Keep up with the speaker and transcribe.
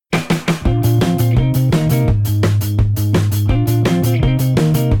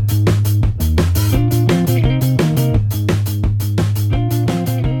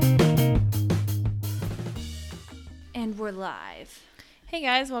Hey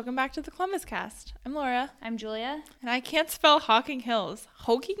guys, welcome back to the Columbus Cast. I'm Laura. I'm Julia. And I can't spell Hocking Hills.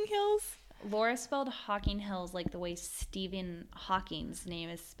 Hocking Hills? Laura spelled Hocking Hills like the way Stephen Hawking's name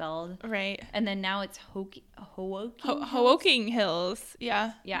is spelled. Right. And then now it's Howoking Howoking Hills.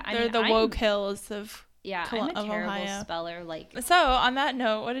 Yeah. Yeah, They're the woke hills of I'm a terrible Ohio. speller. So, on that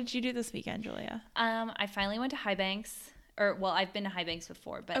note, what did you do this weekend, Julia? I finally went to High Banks. I've been to High Banks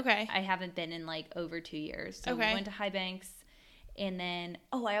before, but Okay. I haven't been in like over 2 years. So Okay. we went to High Banks. And then,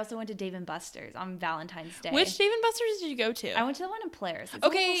 I also went to Dave & Buster's on Valentine's Day. Which Dave & Buster's did you go to? I went to the one in Polaris. It's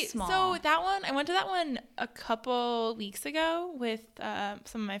Okay, small. so that one, I went to that one a couple weeks ago with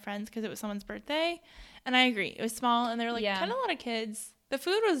some of my friends because it was someone's birthday. And I agree. It was small and there were kind of a lot of kids. The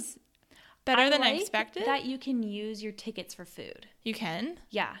food was better than I expected. That you can use your tickets for food. You can?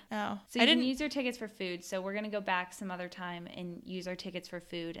 Yeah. Oh. So you can use your tickets for food. So we're going to go back some other time and use our tickets for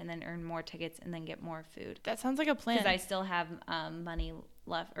food and then earn more tickets and then get more food. That sounds like a plan. Because I still have money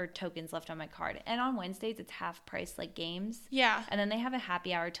left or tokens left on my card. And on Wednesdays, it's half price like games. Yeah. And then they have a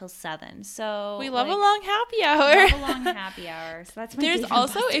happy hour till 7. So we love a long happy hour. Love a long happy hour. So that's my There's Dave &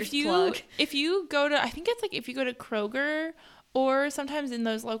 also, Buster's plug. if you go to, I think it's like if you go to Kroger or sometimes in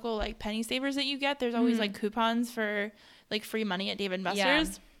those local like penny savers that you get, there's always like coupons for like free money at Dave & Buster's. Yeah.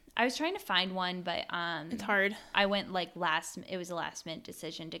 I was trying to find one, but it's hard. I went like it was a last minute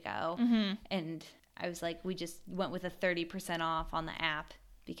decision to go. And I was like, we just went with a 30% off on the app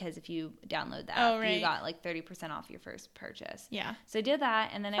because if you download the app, you got like 30% off your first purchase. Yeah. So I did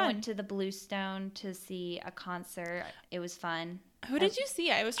that. And then I went to the Bluestone to see a concert. It was fun. Who did you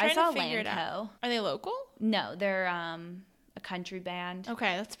see? I was trying to figure it out. Are they local? No, they're a country band.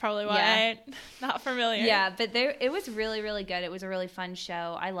 Okay, that's probably why I'm not familiar. Yeah, but it was really, really good. It was a really fun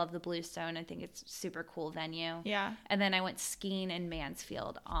show. I love the Bluestone. I think it's a super cool venue. Yeah. And then I went skiing in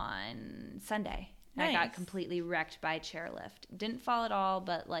Mansfield on Sunday. Nice. I got completely wrecked by a chairlift. Didn't fall at all,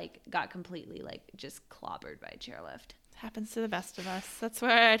 but like got completely like just clobbered by a chairlift. Happens to the best of us. That's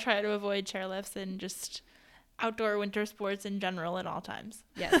why I try to avoid chairlifts and just outdoor winter sports in general at all times.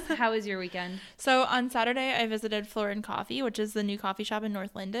 Yes. How was your weekend? So on Saturday, I visited Florin Coffee, which is the new coffee shop in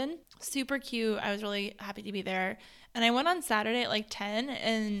North Linden. Super cute. I was really happy to be there. And I went on Saturday at like 10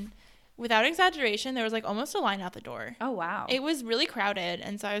 and without exaggeration, there was like almost a line out the door. Oh, wow. It was really crowded.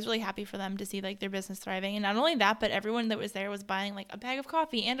 And so I was really happy for them to see like their business thriving. And not only that, but everyone that was there was buying like a bag of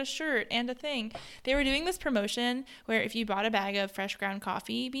coffee and a shirt and a thing. They were doing this promotion where if you bought a bag of fresh ground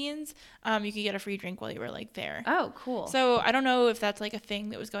coffee beans, you could get a free drink while you were like there. Oh, cool. So I don't know if that's like a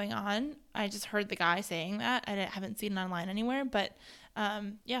thing that was going on. I just heard the guy saying that. I haven't seen it online anywhere. But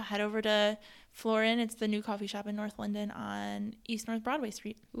head over to Florin. It's the new coffee shop in North Linden on East North Broadway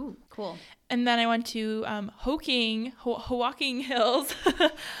Street. Ooh, cool. And then I went to Hocking Hills.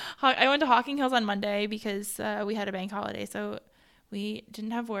 I went to Hocking Hills on Monday because we had a bank holiday, so we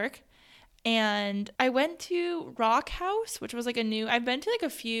didn't have work. And I went to Rock House, which was like I've been to like a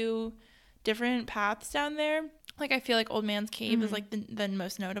few different paths down there. Like I feel like Old Man's Cave is like the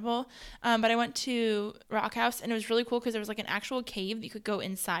most notable. But I went to Rock House and it was really cool because there was like an actual cave that you could go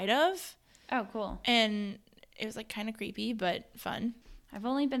inside of. Oh, cool. And it was like kind of creepy, but fun. I've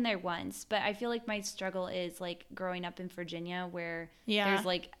only been there once, but I feel like my struggle is like growing up in Virginia where there's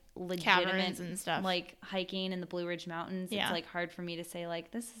like legitimate caverns and stuff, like hiking in the Blue Ridge Mountains. Yeah. It's like hard for me to say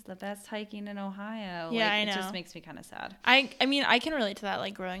like this is the best hiking in Ohio. Yeah, like, I know. It just makes me kind of sad. I mean, I can relate to that,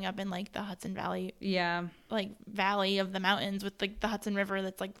 like growing up in like the Hudson Valley. Yeah. Like valley of the mountains with like the Hudson River.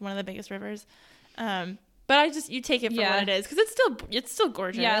 That's like one of the biggest rivers. But you take it for what it is because it's still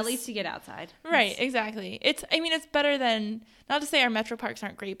gorgeous. Yeah, at least you get outside. Right, exactly. It's better than, not to say our metro parks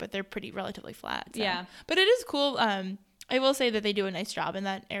aren't great, but they're pretty relatively flat. So. Yeah. But it is cool. I will say that they do a nice job in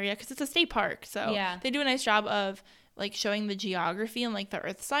that area because it's a state park. So they do a nice job of like showing the geography and like the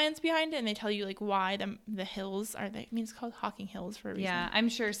earth science behind it. And they tell you like why the hills are there. I mean, it's called Hocking Hills for a reason. Yeah, I'm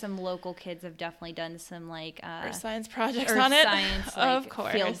sure some local kids have definitely done some like earth science projects earth on it. Science, like, of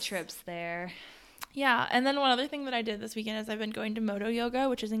course. field trips there. Yeah, and then one other thing that I did this weekend is I've been going to Moto Yoga,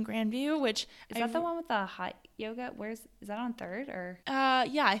 which is in Grandview, which is that the one with the hot yoga? Is that on 3rd or?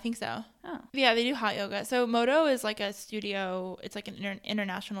 Yeah, I think so. Oh. Yeah, they do hot yoga. So Moto is like a studio. It's like an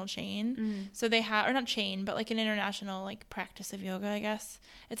international chain. So they have, or not chain, but like an international like practice of yoga, I guess.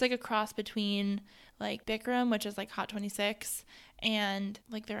 It's like a cross between like Bikram, which is like Hot 26, and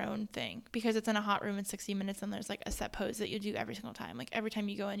like their own thing because it's in a hot room in 60 minutes and there's like a set pose that you do every single time. Like every time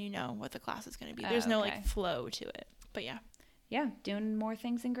you go in, you know what the class is going to be. There's no like flow to it. But yeah. Yeah, doing more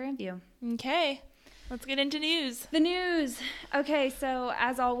things in Grandview. Okay. Let's get into news. The news. Okay, so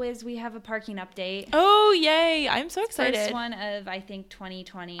as always, we have a parking update. Oh, yay. I'm so excited. First one of, I think,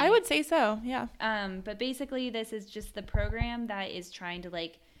 2020. I would say so, yeah. But basically, this is just the program that is trying to,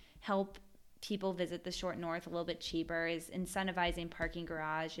 like, help people visit the Short North a little bit cheaper, is incentivizing parking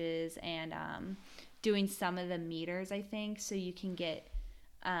garages and doing some of the meters, I think, so you can get...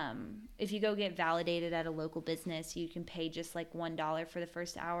 if you go get validated at a local business, you can pay just like $1 for the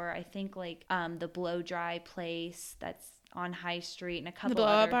first hour. I think like the Blow Dry place that's on High Street and a couple the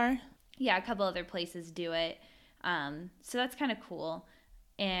other bar. Yeah, a couple other places do it. So that's kind of cool,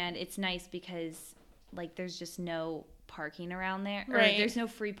 and it's nice because like there's just no parking around there, or there's no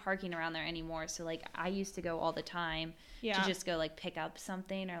free parking around there anymore. So like I used to go all the time to just go like pick up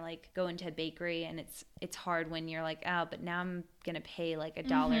something or like go into a bakery, and it's hard when you're like, oh, but now I'm gonna pay like $1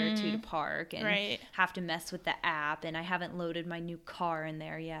 or $2 to park and have to mess with the app, and I haven't loaded my new car in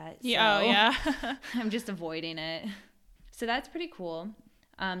there yet. So I'm just avoiding it. So that's pretty cool.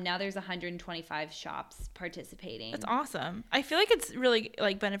 Now there's 125 shops participating. That's awesome. I feel like it's really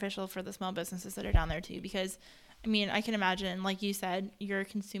like beneficial for the small businesses that are down there too, because I mean, I can imagine, like you said, you're a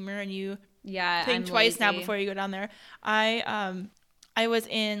consumer and you think twice now before you go down there. I was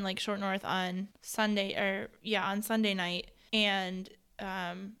in like Short North on Sunday night, and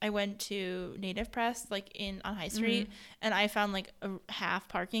I went to Native Press like on High Street, and I found like a half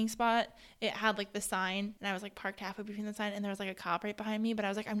parking spot. It had like the sign, and I was like parked halfway between the sign, and there was like a cop right behind me, but I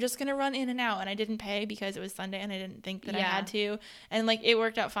was like, I'm just gonna run in and out, and I didn't pay because it was Sunday and I didn't think that I had to, and like it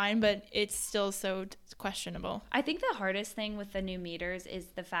worked out fine, but it's still so questionable. I think the hardest thing with the new meters is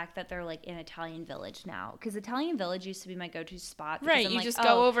the fact that they're like in Italian Village now, because Italian Village used to be my go-to spot. Right, you just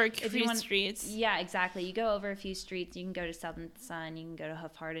go over a few streets. Yeah, exactly. You go over a few streets. You can go to Seventh Sun. You can go to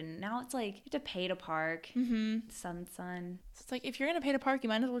Hoof Harden. Now it's like you have to pay to park. Seventh Sun. So it's like if you're gonna pay to park, you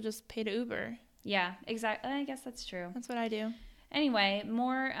might as well just pay to Uber. Yeah, exactly. I guess that's true. That's what I do. Anyway,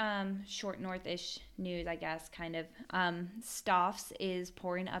 more Short North-ish news, I guess, kind of. Stoff's is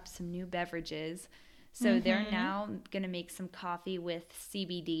pouring up some new beverages. So they're now going to make some coffee with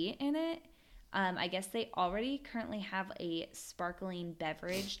CBD in it. I guess they already currently have a sparkling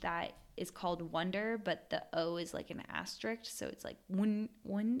beverage that is called Wonder, but the O is like an asterisk, so it's like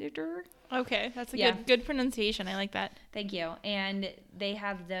Wonder. Okay, that's a good pronunciation. I like that. Thank you. And they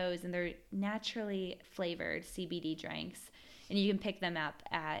have those, and they're naturally flavored CBD drinks, and you can pick them up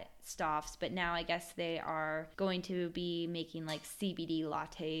at Stoff's. But now I guess they are going to be making like CBD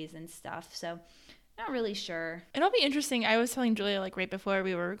lattes and stuff. So not really sure. It'll be interesting. I was telling Julia like right before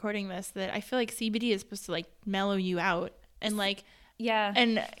we were recording this that I feel like CBD is supposed to like mellow you out, and like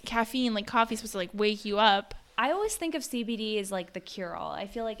and caffeine, like coffee, is supposed to like wake you up. I always think of CBD as like the cure-all. I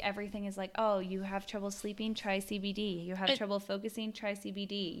feel like everything is like, oh, you have trouble sleeping, try CBD. You have trouble focusing, try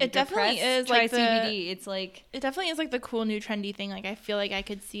CBD. It definitely is try like CBD. It's like it definitely is like the cool new trendy thing. Like I feel like I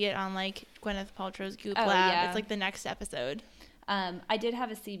could see it on like Gwyneth Paltrow's Goop Lab. Yeah. It's like the next episode. I did have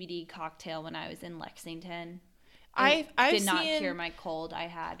a CBD cocktail when I was in Lexington. I did not cure my cold I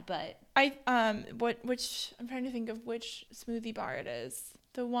had, but I'm trying to think of which smoothie bar it is.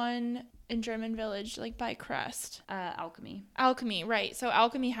 The one in German Village, like by Crest. Alchemy. Alchemy, right. So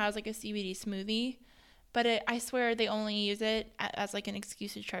Alchemy has like a CBD smoothie, but I swear they only use it as like an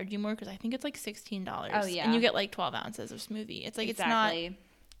excuse to charge you more, because I think it's like $16. Oh, yeah. And you get like 12 ounces of smoothie. It's like exactly. It's not.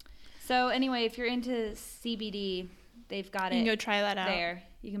 So anyway, if you're into CBD, they've got it. You can go try that out. There.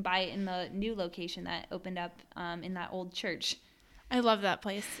 You can buy it in the new location that opened up in that old church. I love that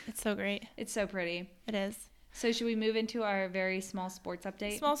place. It's so great. It's so pretty. It is. So should we move into our very small sports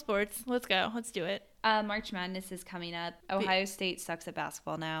update? Small sports. Let's go. Let's do it. March Madness is coming up. Ohio State sucks at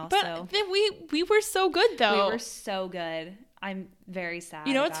basketball now. But we were so good, though. We were so good. I'm very sad.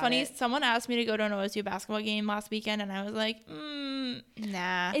 You know what's funny? Someone asked me to go to an OSU basketball game last weekend, and I was like,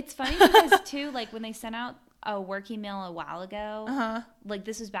 nah. It's funny because, too, like when they sent out a working mail a while ago, like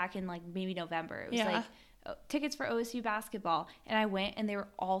this was back in like maybe November. It was like tickets for OSU basketball, and I went and they were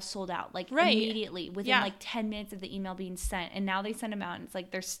all sold out like immediately within like 10 minutes of the email being sent, and now they send them out and it's like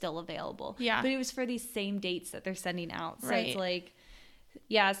they're still available, but it was for these same dates that they're sending out, so it's like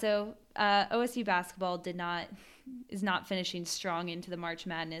so OSU basketball is not finishing strong into the March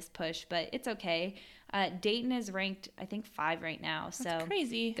Madness push, but it's okay. Dayton is ranked, I think, 5 right now. So that's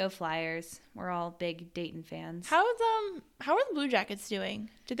crazy. Go Flyers. We're all big Dayton fans. How are the Blue Jackets doing?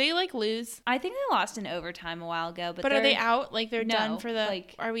 Did they like lose? I think they lost in overtime a while ago. But are they out? Like they're done for the?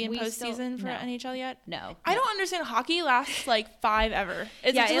 Like, are we in postseason for NHL yet? No. I don't understand. Hockey lasts like 5 ever.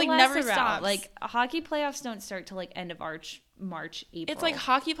 It like never stops. Like hockey playoffs don't start till like end of March, April. It's like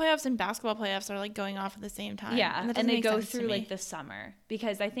hockey playoffs and basketball playoffs are like going off at the same time. Yeah, and they go through like the summer,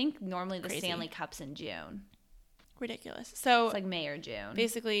 because I think normally the Stanley Cup's in June. Ridiculous. So it's like May or June.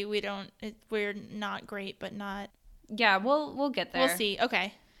 Basically, we're not great, but not. Yeah, we'll get there. We'll see.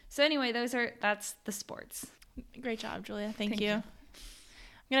 Okay. So anyway, that's the sports. Great job, Julia. Thank you. I'm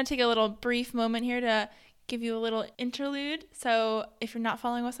gonna take a little brief moment here to give you a little interlude. So if you're not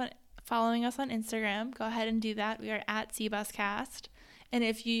following us on Instagram, go ahead and do that. We are at CBusCast. And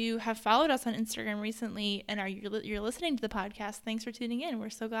if you have followed us on Instagram recently and you're listening to the podcast, thanks for tuning in. We're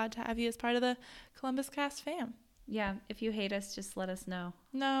so glad to have you as part of the Columbus Cast fam. Yeah, if you hate us, just let us know.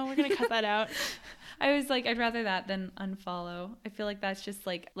 No, we're gonna cut that out. I was like, I'd rather that than unfollow. I feel like that's just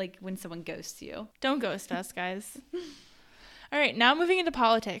like when someone ghosts you. Don't ghost us, guys. All right, now moving into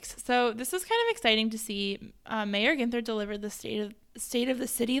politics. So this was kind of exciting to see. Mayor Ginther delivered the state of the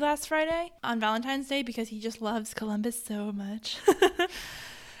city last Friday on Valentine's Day because he just loves Columbus so much.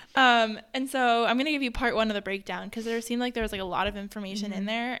 And so I'm going to give you part one of the breakdown because there seemed like there was like a lot of information in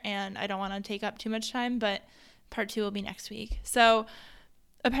there, and I don't want to take up too much time, but part two will be next week. So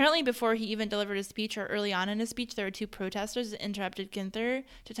apparently before he even delivered his speech, or early on in his speech, there were two protesters that interrupted Ginther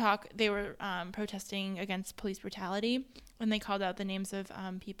to talk. They were protesting against police brutality, and they called out the names of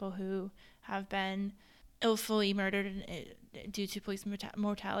people who have been illfully murdered due to police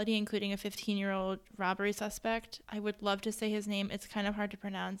mortality, including a 15-year-old robbery suspect. I would love to say his name. It's kind of hard to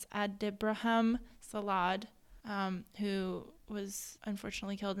pronounce. Adibraham Salad, who was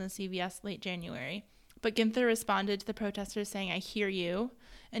unfortunately killed in a CVS late January. But Ginther responded to the protesters saying, "I hear you."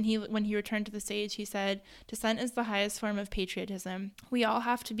 And when he returned to the stage, he said, "Dissent is the highest form of patriotism. We all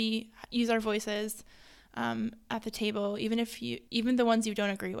have to use our voices at the table, even the ones you don't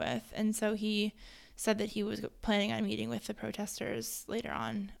agree with." And so he said that he was planning on meeting with the protesters later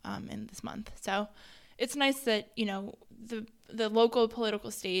on in this month. So it's nice that, the local political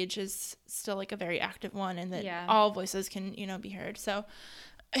stage is still like a very active one, and that all voices can, be heard. So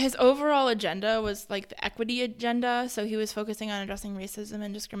his overall agenda was like the equity agenda. So he was focusing on addressing racism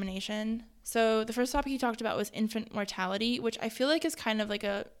and discrimination. So the first topic he talked about was infant mortality, which I feel like is kind of like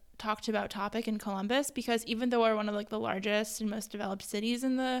a talked about topic in Columbus, because even though we're one of like the largest and most developed cities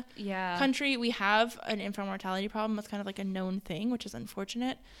in the country, we have an infant mortality problem. It's kind of like a known thing, which is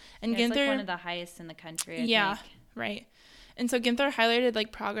unfortunate. And Ginther, it's like one of the highest in the country, I think. Right. And so Ginther highlighted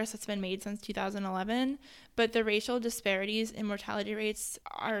like progress that's been made since 2011, but the racial disparities in mortality rates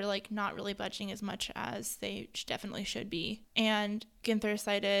are like not really budging as much as they definitely should be. And Ginther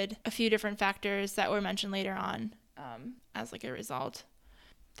cited a few different factors that were mentioned later on as like a result.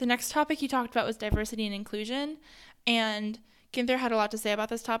 The next topic he talked about was diversity and inclusion, and Ginther had a lot to say about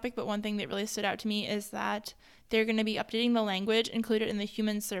this topic, but one thing that really stood out to me is that they're going to be updating the language included in the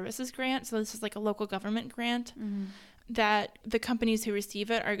Human Services Grant. So this is like a local government grant. That the companies who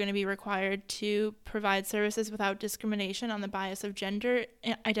receive it are going to be required to provide services without discrimination on the bias of gender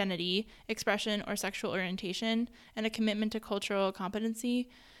identity, expression, or sexual orientation, and a commitment to cultural competency.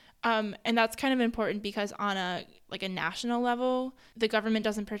 And that's kind of important because on a national level, the government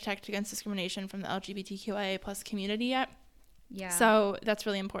doesn't protect against discrimination from the LGBTQIA plus community yet. Yeah. So that's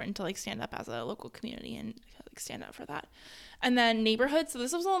really important to like stand up as a local community and like stand up for that. And then neighborhoods. So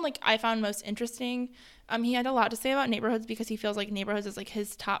this was one like I found most interesting. He had a lot to say about neighborhoods because he feels like neighborhoods is like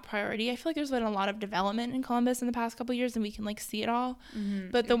his top priority. I feel like there's been a lot of development in Columbus in the past couple of years, and we can like see it all.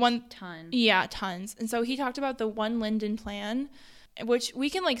 But tons. And so he talked about the One Linden plan, which we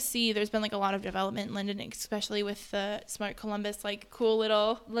can like see there's been like a lot of development in Linden, especially with the Smart Columbus like cool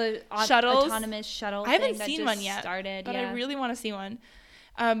little shuttles. Autonomous shuttle. I haven't seen one yet, but I really want to see one.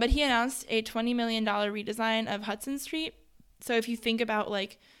 But he announced a $20 million redesign of Hudson Street. So if you think about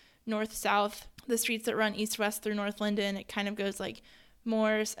like north-south, the streets that run east-west through North Linden, it kind of goes like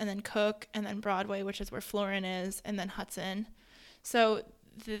Morse and then Cook and then Broadway, which is where Florin is, and then Hudson. So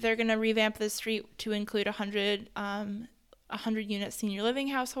they're going to revamp the street to include 100 unit senior living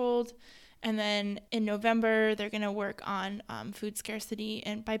household. And then in November, they're going to work on food scarcity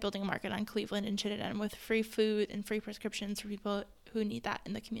and by building a market on Cleveland and Chittenden with free food and free prescriptions for people who need that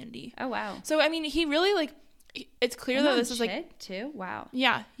in the community. Oh, wow. So, I mean, he really like, it's clear that this is like too. Wow.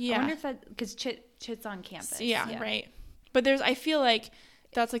 Yeah. I wonder if that, because Chit's on campus. Yeah, right. But I feel like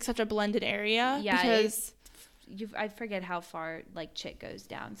that's like such a blended area. Yeah. Because I forget how far like Chit goes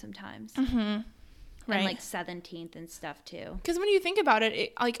down sometimes. Right. And like 17th and stuff too. Because when you think about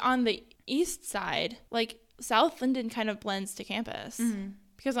it, like on the east side, like South Linden kind of blends to campus.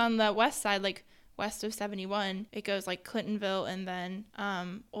 Because on the west side, like west of 71, it goes like Clintonville and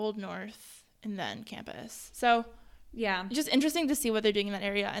then Old North and then campus. So yeah, just interesting to see what they're doing in that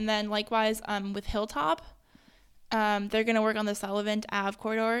area. And then likewise with Hilltop, They're going to work on the Sullivan Ave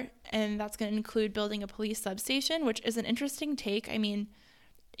corridor, and that's going to include building a police substation, which is an interesting take. I mean,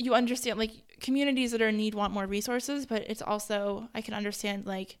 you understand, like, communities that are in need want more resources, but it's also, I can understand,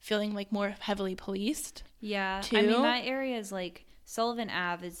 like, feeling like more heavily policed. Yeah. Too. I mean, that area is like, Sullivan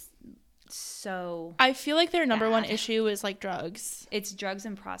Ave is so I feel like their number one issue is like drugs. It's drugs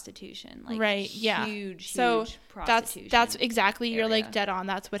and prostitution. Like, right. Yeah. Huge prostitution. That's exactly, area. You're like dead on.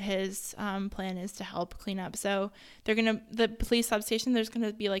 That's what his plan is, to help clean up. So the police substation, there's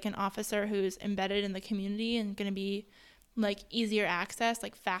gonna be like an officer who's embedded in the community and gonna be like easier access,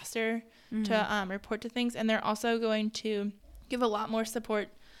 like faster to report to things. And they're also going to give a lot more support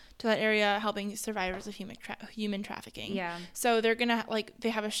to that area, helping survivors of human trafficking. Yeah. So they're gonna they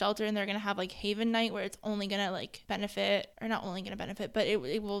have a shelter, and they're gonna have like Haven Night, where it's only gonna like benefit, or not only gonna benefit, but it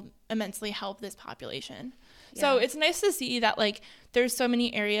will immensely help this population. Yeah. So it's nice to see that like there's so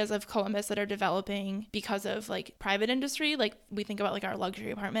many areas of Columbus that are developing because of like private industry. Like we think about like our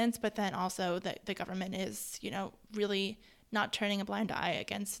luxury apartments, but then also that the government is, really not turning a blind eye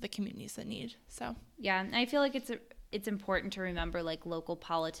against the communities that need. So yeah, I feel like it's important to remember like local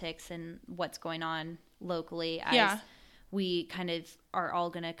politics and what's going on locally as we kind of are all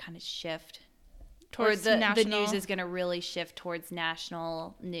going to kind of shift towards the news is going to really shift towards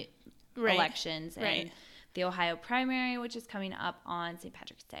national elections and the Ohio primary, which is coming up on St.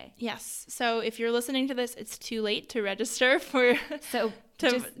 Patrick's Day. Yes. So if you're listening to this, it's too late to register for to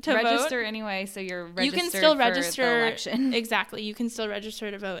register vote. Anyway, so you're registered. You can still register for the election. Exactly. You can still register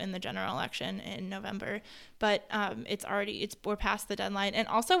to vote in the general election in November, but we're past the deadline. And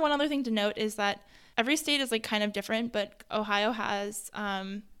also one other thing to note is that every state is like kind of different, but Ohio has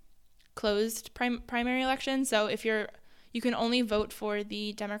closed primary elections. So you can only vote for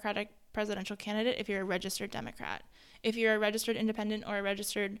the Democratic presidential candidate if you're a registered Democrat. If you're a registered independent or a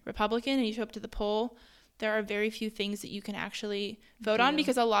registered Republican and you show up to the poll, there are very few things that you can actually vote on,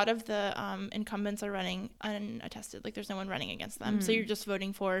 because a lot of the incumbents are running unattested. Like there's no one running against them. So you're just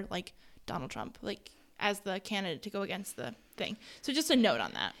voting for like Donald Trump, like as the candidate to go against the thing. So just a note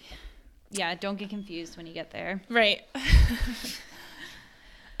on that. Yeah, don't get confused when you get there. Right.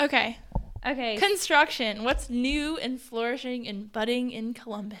 Okay. Construction. What's new and flourishing and budding in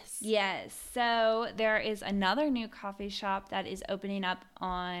Columbus? Yes. So there is another new coffee shop that is opening up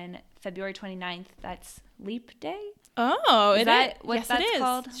on February 29th. That's Leap Day. Oh, is that what yes, that's it is.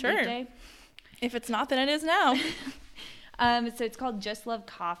 Called? Sure. Leap Day? If it's not, then it is now. So it's called Just Love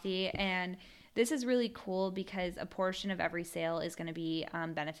Coffee, and this is really cool because a portion of every sale is going to be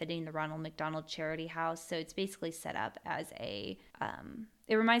benefiting the Ronald McDonald Charity House. So it's basically set up as a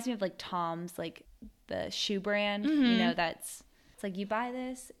it reminds me of like Tom's, like the shoe brand, it's like you buy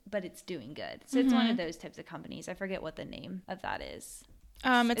this, but it's doing good. So it's one of those types of companies. I forget what the name of that is.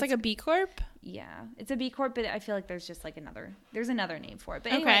 It's like a B Corp? Yeah, it's a B Corp, but I feel like there's just like there's another name for it.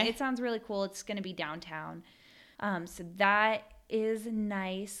 But anyway, It sounds really cool. It's going to be downtown. So that is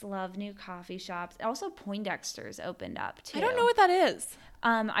nice. Love new coffee shops. Also, Poindexter's opened up too. I don't know what that is.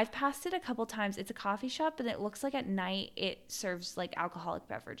 I've passed it a couple times. It's a coffee shop, but it looks like at night it serves like alcoholic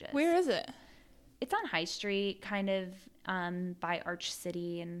beverages. Where is it? It's on High Street, kind of by Arch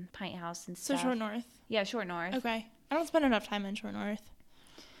City and Pint House and stuff. So Short North. Yeah, Short North. Okay. I don't spend enough time in Short North.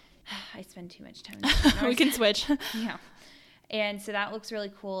 I spend too much time in Short North. We can switch. Yeah. And so that looks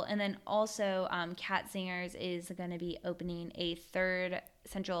really cool. And then also Katzingers is going to be opening a third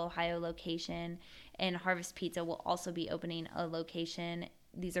Central Ohio location, and Harvest Pizza will also be opening a location.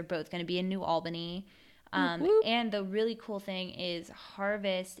 These are both going to be in New Albany. And the really cool thing is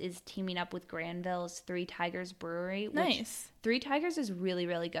Harvest is teaming up with Granville's Three Tigers Brewery. Nice. Three Tigers is really,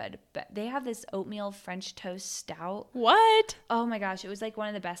 really good. But they have this oatmeal French toast stout. What? Oh my gosh. It was like one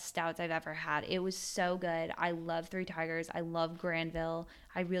of the best stouts I've ever had. It was so good. I love Three Tigers. I love Granville.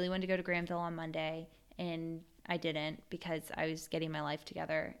 I really wanted to go to Granville on Monday, and I didn't because I was getting my life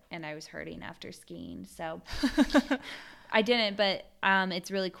together and I was hurting after skiing. So I didn't, but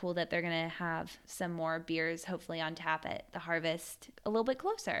it's really cool that they're going to have some more beers hopefully on tap at the Harvest a little bit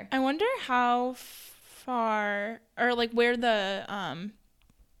closer. I wonder how far, or like where the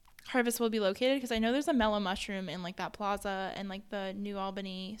Harvest will be located, because I know there's a Mellow Mushroom in like that plaza and like the New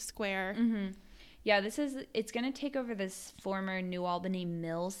Albany Square. Mm-hmm. Yeah, it's going to take over this former New Albany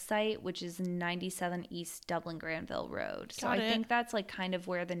Mills site, which is 97 East Dublin Granville Road. So I think that's like kind of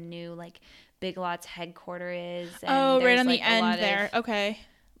where the new like Big Lots headquarter is. And right on the end there. Okay.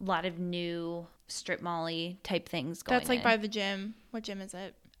 A lot of new strip mall-y type things going on. That's like by the gym. What gym is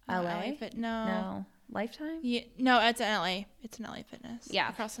it? LA? No. Lifetime? Yeah, no, it's in LA. It's an LA Fitness. Yeah.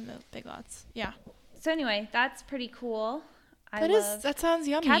 Across from the Big Lots. Yeah. So anyway, that's pretty cool. That sounds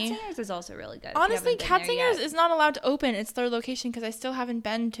yummy. Katzinger's is also really good. Honestly, Katzinger's is not allowed to open its third location because I still haven't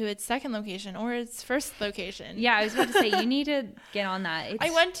been to its second location or its first location. Yeah, I was about to say you need to get on that.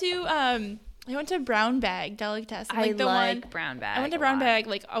 I went to Brown Bag Delicatessen. I like Brown Bag. I went to Brown Bag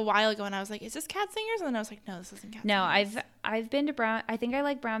like a while ago and I was like, is this Katzinger's? And then I was like, no, this isn't Katzinger's. No, I've been to Brown. I think I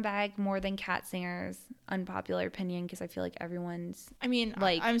like Brown Bag more than Katzinger's. Unpopular opinion because I feel like everyone's. I mean,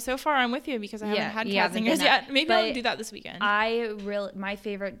 like I'm so far I'm with you because I haven't had Katzinger's yet. Maybe I'll do that this weekend. My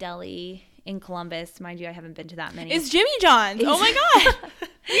favorite deli in Columbus, mind you, I haven't been to that many. It's Jimmy John's. Oh my god,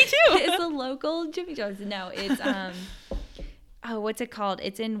 me too. It's a local Jimmy John's. No, it's what's it called?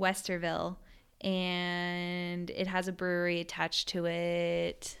 It's in Westerville. And it has a brewery attached to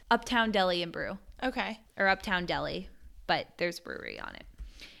it. Uptown Deli and Brew. Okay. Or Uptown Deli, but there's a brewery on it.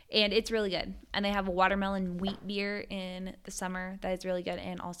 And it's really good. And they have a watermelon wheat beer in the summer that is really good.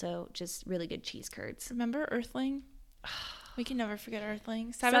 And also just really good cheese curds. Remember Earthling? We can never forget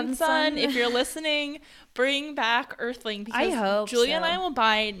Earthling. Seventh Son, if you're listening, bring back Earthling. Because I hope Julia and I will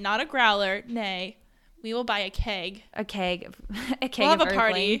buy not a growler, nay. We will buy a keg. A keg. We'll have a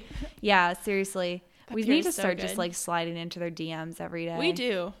party. Yeah, seriously. We need to start so just like sliding into their DMs every day. We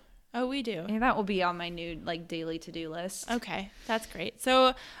do. Oh, we do. And that will be on my new like daily to-do list. Okay, that's great.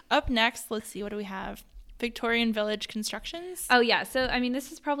 So up next, let's see, what do we have? Victorian Village Constructions. Oh yeah. So I mean,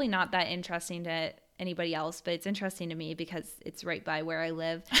 this is probably not that interesting to anybody else, but it's interesting to me because it's right by where I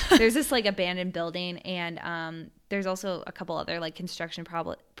live. There's this like abandoned building, and there's also a couple other like construction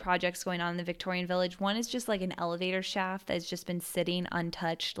projects going on in the Victorian Village. One is just like an elevator shaft that's just been sitting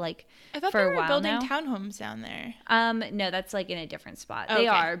untouched like for a while building now. Townhomes down there. No, that's like in a different spot. Okay. They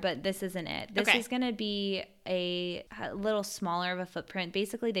are, but this isn't it. This is going to be a little smaller of a footprint.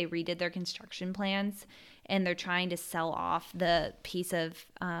 Basically, they redid their construction plans and they're trying to sell off the piece of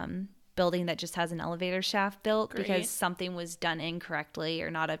building that just has an elevator shaft built because something was done incorrectly or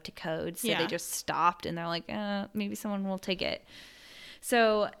not up to code. So they just stopped and they're like, maybe someone will take it.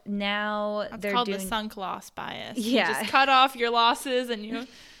 So now they're called the sunk loss bias. Yeah. You just cut off your losses and you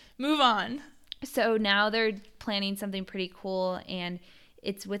move on. So now they're planning something pretty cool, and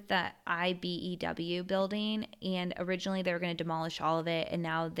it's with the IBEW building. And originally they were going to demolish all of it, and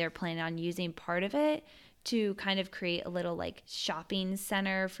now they're planning on using part of it to kind of create a little like shopping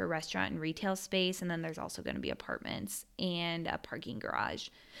center for restaurant and retail space. And then there's also going to be apartments and a parking garage.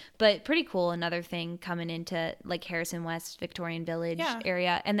 But pretty cool. Another thing coming into like Harrison West, Victorian Village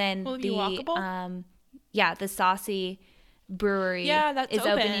area. And then will it be walkable? The Saucy Brewery is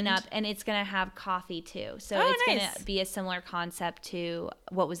opening up, and it's going to have coffee too. So it's going to be a similar concept to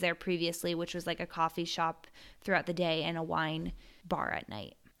what was there previously, which was like a coffee shop throughout the day and a wine bar at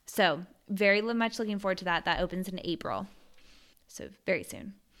night. So very much looking forward to that. That opens in April. So very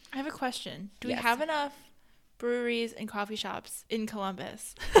soon. I have a question. Do we have enough breweries and coffee shops in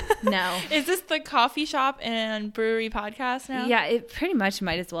Columbus? No. Is this the coffee shop and brewery podcast now? Yeah, it pretty much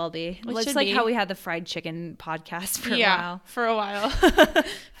might as well be. It's like how we had the fried chicken podcast for a while. Yeah, for a while.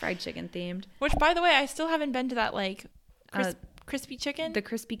 Fried chicken themed. Which, by the way, I still haven't been to that like crispy chicken. The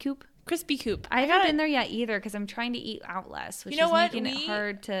Crispy Coop? Crispy Coop. I haven't been there yet either because I'm trying to eat out less, which is making it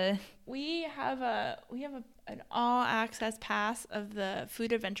hard to. We have an all access pass of the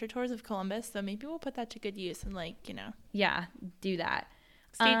Food Adventure Tours of Columbus, so maybe we'll put that to good use and Yeah, do that.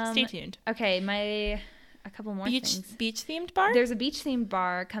 Stay tuned. Okay, a couple more things. Beach themed bar? There's a beach themed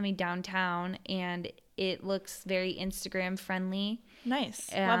bar coming downtown, and it looks very Instagram friendly.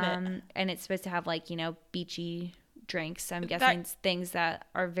 Nice. Love it. And it's supposed to have beachy drinks. I'm guessing things that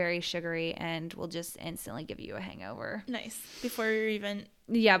are very sugary and will just instantly give you a hangover. Nice. Before you even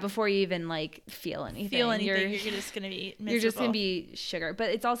feel anything. You're just gonna be miserable. You're just gonna be sugar.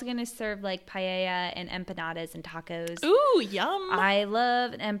 But it's also gonna serve paella and empanadas and tacos. Ooh, yum. I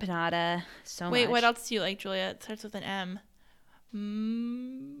love an empanada so much. Wait, what else do you like, Julia? It starts with an M.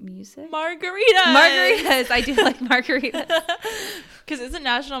 Music? Margaritas. I do like margaritas. Because isn't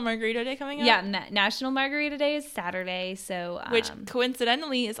National Margarita Day coming up? Yeah, National Margarita Day is Saturday. So which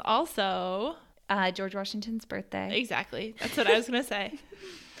coincidentally is also George Washington's birthday. Exactly. That's what I was going to say.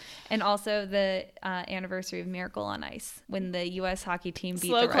 And also the anniversary of Miracle on Ice, when the U.S. hockey team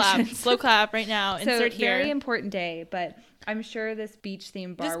beat the Russians. Slow clap right now. So insert here. Very important day, but I'm sure this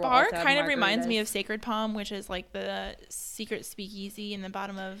beach-themed bar will bar also have kind of margaritas. reminds me of Sacred Palm, which is like the secret speakeasy in the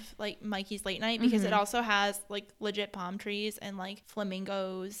bottom of Mikey's Late Night, because it also has legit palm trees and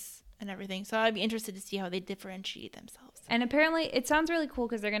flamingos and everything. So I'd be interested to see how they differentiate themselves. And apparently it sounds really cool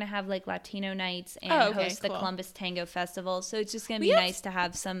because they're going to have Latino nights and host the Columbus Tango Festival. So it's just going to be nice to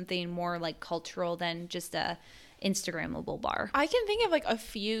have something more cultural than just a Instagrammable bar. I can think of a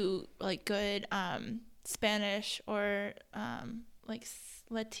few good Spanish or like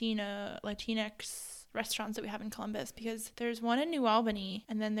Latinx restaurants that we have in Columbus, because there's one in New Albany,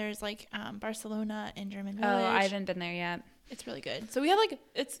 and then there's like Barcelona and German Village. Oh, I haven't been there yet. It's really good. So we have like,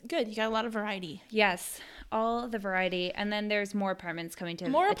 it's good. You got a lot of variety. Yes, all the variety. And then there's more apartments coming to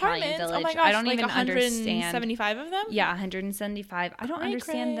more Italian apartments. Village. Oh my gosh, I don't like even 175 of them? Yeah, 175. I don't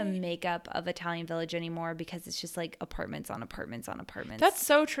understand the cray. makeup of Italian Village anymore, because it's just like apartments on apartments on apartments. That's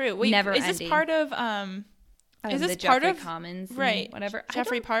so true. Wait, Never is this ending. part of is this the part Jeffrey of Commons and right? whatever.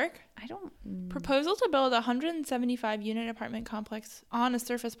 Jeffrey Park? I don't. Proposal to build a 175 unit apartment complex on a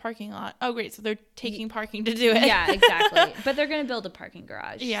surface parking lot. Oh, great. So they're taking parking to do it. Yeah, exactly. But they're going to build a parking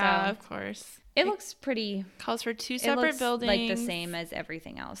garage. Yeah, so of course. It looks pretty. Calls for 2 separate buildings. Like the same as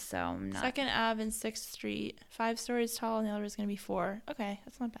everything else. So I'm not. 2nd Ave and 6th Street. 5 stories tall, and the other is going to be 4. Okay,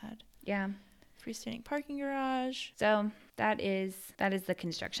 that's not bad. Yeah. Freestanding parking garage. So that is the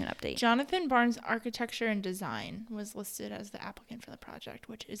construction update. Jonathan Barnes Architecture and Design was listed as the applicant for the project,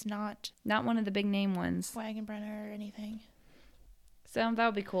 which is not one of the big name ones. Wagenbrenner or anything. So that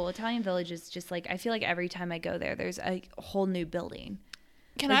would be cool. Italian Village is just like, I feel like every time I go there, there's a whole new building.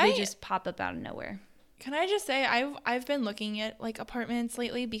 They just pop up out of nowhere. Can I just say I've been looking at like apartments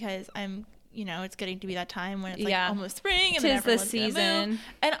lately, because I'm, it's getting to be that time when it's like almost spring and then everyone's the season. Move.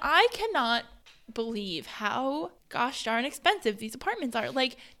 And I cannot believe how gosh darn expensive these apartments are.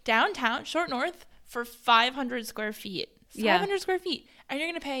 Like downtown Short North for 500 square feet. 500 square feet. And you're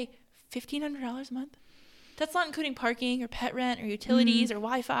going to pay $1,500 a month? That's not including parking or pet rent or utilities or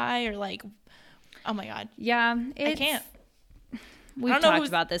Wi-Fi or like, oh my God. Yeah. I can't. We've talked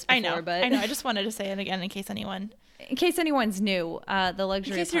about this before, but I know. I just wanted to say it again in case anyone's new. The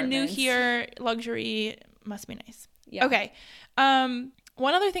luxury. In case you're new here, luxury must be nice. Yeah. Okay.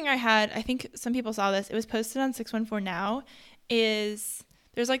 One other thing I think some people saw this. It was posted on 614 Now. Is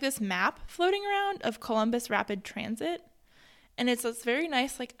there's like this map floating around of Columbus Rapid Transit, and it's this very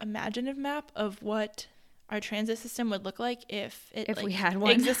nice like imaginative map of what our transit system would look like if we had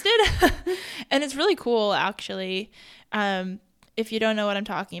one existed. And it's really cool, actually. If you don't know what I'm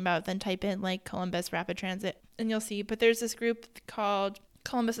talking about, then type in like Columbus Rapid Transit and you'll see. But there's this group called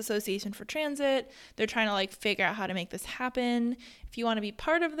Columbus Association for Transit. They're trying to like figure out how to make this happen. If you want to be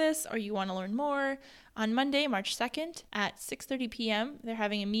part of this or you want to learn more, on Monday, March 2nd at 6:30 p.m., they're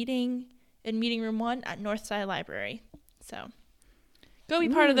having a meeting in meeting room 1 at Northside Library. So go be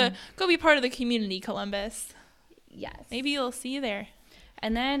part of the community, Columbus. Yes. Maybe you'll see you there.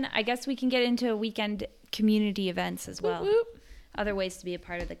 And then I guess we can get into weekend community events as well. Whoop, whoop. Other ways to be a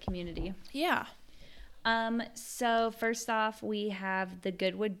part of the community. Yeah. So first off, we have the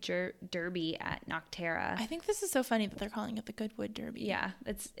Goodwood Derby at Nocterra. I think this is so funny that they're calling it the Goodwood Derby. Yeah,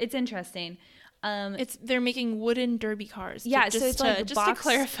 it's interesting. They're making wooden derby cars. Yeah, so it's like just to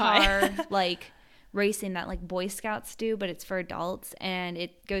clarify, car, like racing that like Boy Scouts do, but it's for adults, and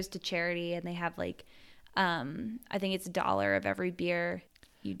it goes to charity. And they have like, I think it's $1 of every beer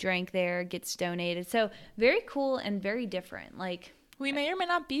you drank there gets donated. So very cool and very different. Like we may or may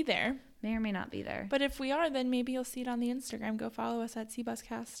not be there. May or may not be there. But if we are, then maybe you'll see it on the Instagram. Go follow us at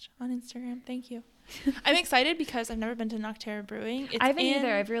CBusCast on Instagram. Thank you. I'm excited because I've never been to Nocterra Brewing. I haven't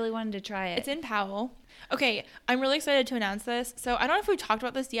either. I've really wanted to try it. It's in Powell. Okay, I'm really excited to announce this. So I don't know if we talked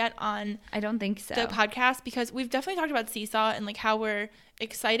about this yet on I don't think so. The podcast, because we've definitely talked about Seesaw and like how we're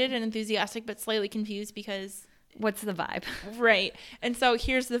excited and enthusiastic but slightly confused because what's the vibe? Right. And so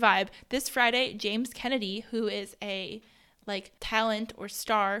here's the vibe. This Friday, James Kennedy, who is a like talent or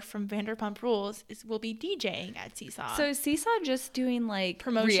star from Vanderpump Rules, will be DJing at Seesaw. So is Seesaw just doing like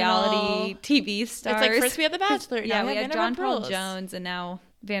promotional reality TV stars? It's like first we had The Bachelor, yeah, now we had John Paul Jones, and now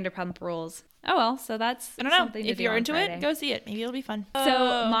Vanderpump Rules. Oh well, so that's I don't know. Something if to you're do into Friday. it, go see it. Maybe it'll be fun. So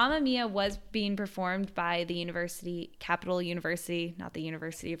Mamma Mia was being performed by the Capital University, not the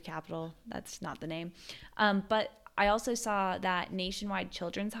University of Capital. That's not the name. But I also saw that Nationwide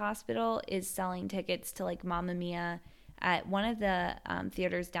Children's Hospital is selling tickets to like Mamma Mia at one of the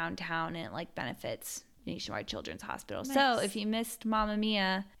theaters downtown, and it like benefits Nationwide Children's Hospital. Nice. So if you missed Mamma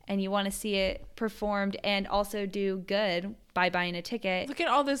Mia and you want to see it performed and also do good by buying a ticket, look at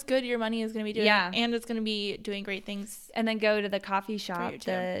all this good your money is going to be doing. Yeah. And it's going to be doing great things. And then go to the coffee shop,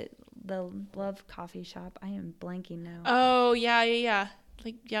 the Love Coffee Shop. I am blanking now. Oh, yeah.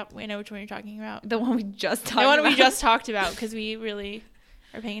 Like, yep, I know which one you're talking about. The one we just talked about. The one we just talked about, because we really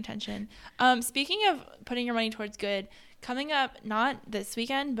are paying attention. Speaking of putting your money towards good, coming up, not this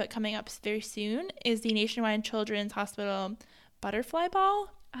weekend, but coming up very soon, is the Nationwide Children's Hospital Butterfly Ball,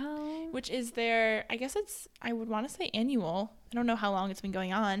 which is their, I would want to say annual. I don't know how long it's been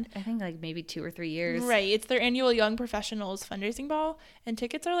going on. I think like maybe 2 or 3 years. Right. It's their annual Young Professionals fundraising ball, and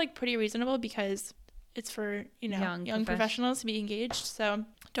tickets are like pretty reasonable because it's for, you know, young professionals to be engaged. So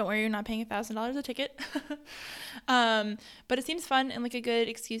don't worry, you're not paying $1,000 a ticket. But it seems fun and like a good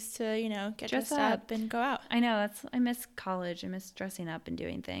excuse to, you know, get dressed up and go out. I know. I miss college. I miss dressing up and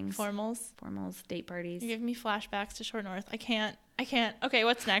doing things. Formals, date parties. You're giving me flashbacks to Short North. I can't. Okay,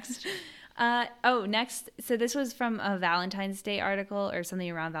 what's next? Next. So this was from a Valentine's Day article or something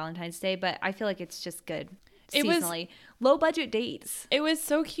around Valentine's Day, but I feel like it's just good. Seasonally. Low budget dates. It was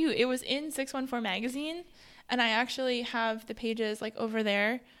so cute. It was in 614 magazine, and I actually have the pages like over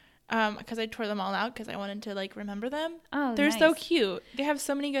there because I tore them all out because I wanted to like remember them. Oh, they're nice. So cute. They have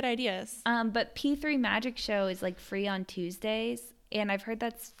so many good ideas. But P3 Magic Show is like free on Tuesdays, and I've heard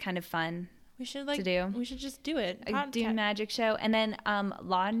that's kind of fun. We should like to do. We should just do it. Do Magic Show, and then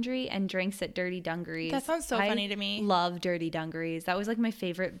laundry and drinks at Dirty Dungarees. That sounds so funny to me. Love Dirty Dungarees. That was like my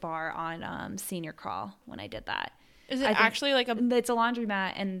favorite bar on Senior Crawl when I did that. Is it actually like a? It's a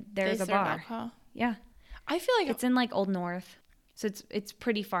laundromat and there's a bar. Alcohol? Yeah, I feel like it's in like Old North, so it's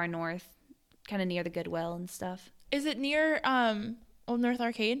pretty far north, kind of near the Goodwill and stuff. Is it near Old North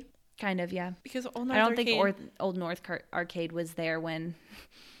Arcade? Kind of, yeah. Because Old North I don't think Old North Arcade was there when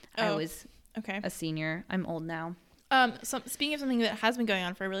I was. Okay. A senior. I'm old now. So speaking of something that has been going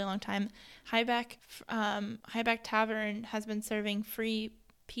on for a really long time, Highback Tavern has been serving free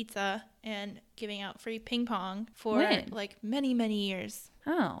pizza and giving out free ping pong for like many, many years.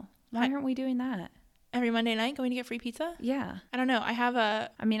 Oh, why aren't we doing that? Every Monday night going to get free pizza? Yeah. I don't know. I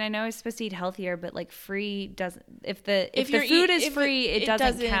mean, I know it's supposed to eat healthier, but like free doesn't, if the food is free, it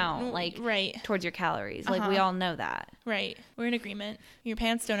doesn't count like towards your calories. Like we all know that. Right. We're in agreement. Your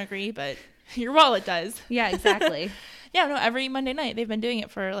pants don't agree, but your wallet does. Yeah, exactly. Yeah, no, every Monday night they've been doing it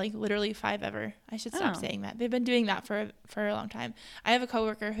for like literally 5 ever. I should stop saying that. They've been doing that for a long time. I have a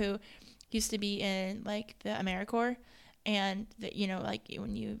coworker who used to be in like the AmeriCorps, and that, you know, like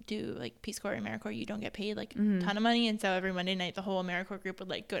when you do like Peace Corps or AmeriCorps, you don't get paid like a ton of money, and so every Monday night the whole AmeriCorps group would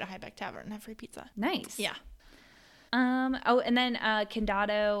like go to Highback Tavern and have free pizza. Nice. Yeah. And then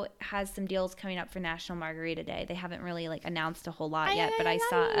Condado has some deals coming up for National Margarita Day. They haven't really like announced a whole lot yet, but I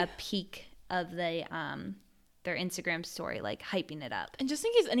saw a peek of the their Instagram story, like hyping it up. And just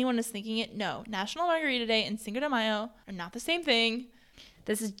in case anyone is thinking it, no, National Margarita Day and Cinco de Mayo are not the same thing.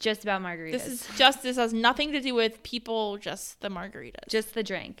 This is just about margaritas. This has nothing to do with people, just the margaritas. Just the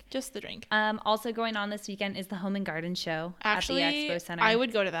drink. Just the drink. Also going on this weekend is the Home and Garden Show at the Expo Center. I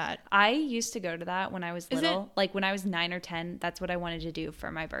would go to that. I used to go to that when I was little. Like when I was 9 or 10, that's what I wanted to do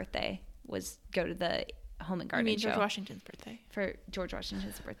for my birthday, was go to the Home and Garden Show. George Washington's birthday. For George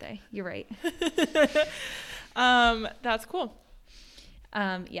Washington's birthday. You're right. That's cool.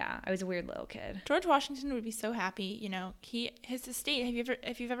 Yeah, I was a weird little kid. George Washington would be so happy. You know, his estate.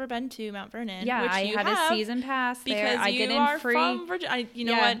 If you've ever been to Mount Vernon? Yeah, which I had a season pass there. Because you are from Virginia. You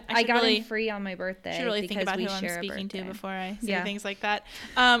know what? I got in free on my birthday. Should really think about who I'm speaking to before I say things like that.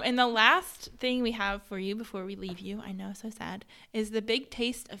 And the last thing we have for you before we leave you, I know, so sad, is the Big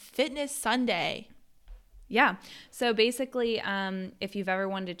Taste of Fitness Sunday. Yeah. So basically, if you've ever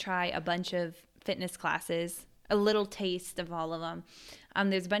wanted to try a bunch of fitness classes, a little taste of all of them.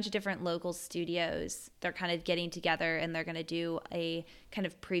 There's a bunch of different local studios. They're kind of getting together and they're going to do a kind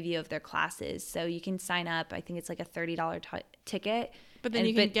of preview of their classes. So you can sign up. I think it's like a $30 ticket. But then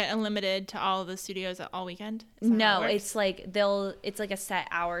you can get unlimited to all of the studios all weekend? No, it's like it's like a set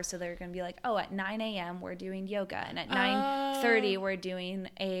hour. So they're going to be like, oh, at 9 a.m. we're doing yoga. And at 9:30 we're doing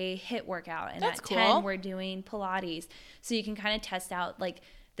a HIIT workout. And at 10 we're doing Pilates. So you can kind of test out like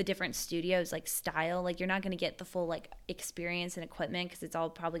the different studios like style. Like you're not going to get the full like experience and equipment because it's all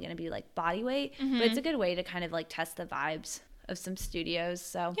probably going to be like body weight, but it's a good way to kind of like test the vibes of some studios.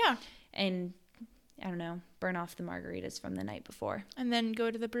 So yeah, and I don't know, burn off the margaritas from the night before and then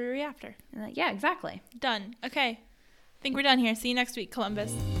go to the brewery after. Yeah, exactly. Done. Okay, I think we're done here. See you next week,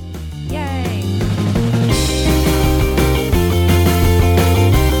 Columbus.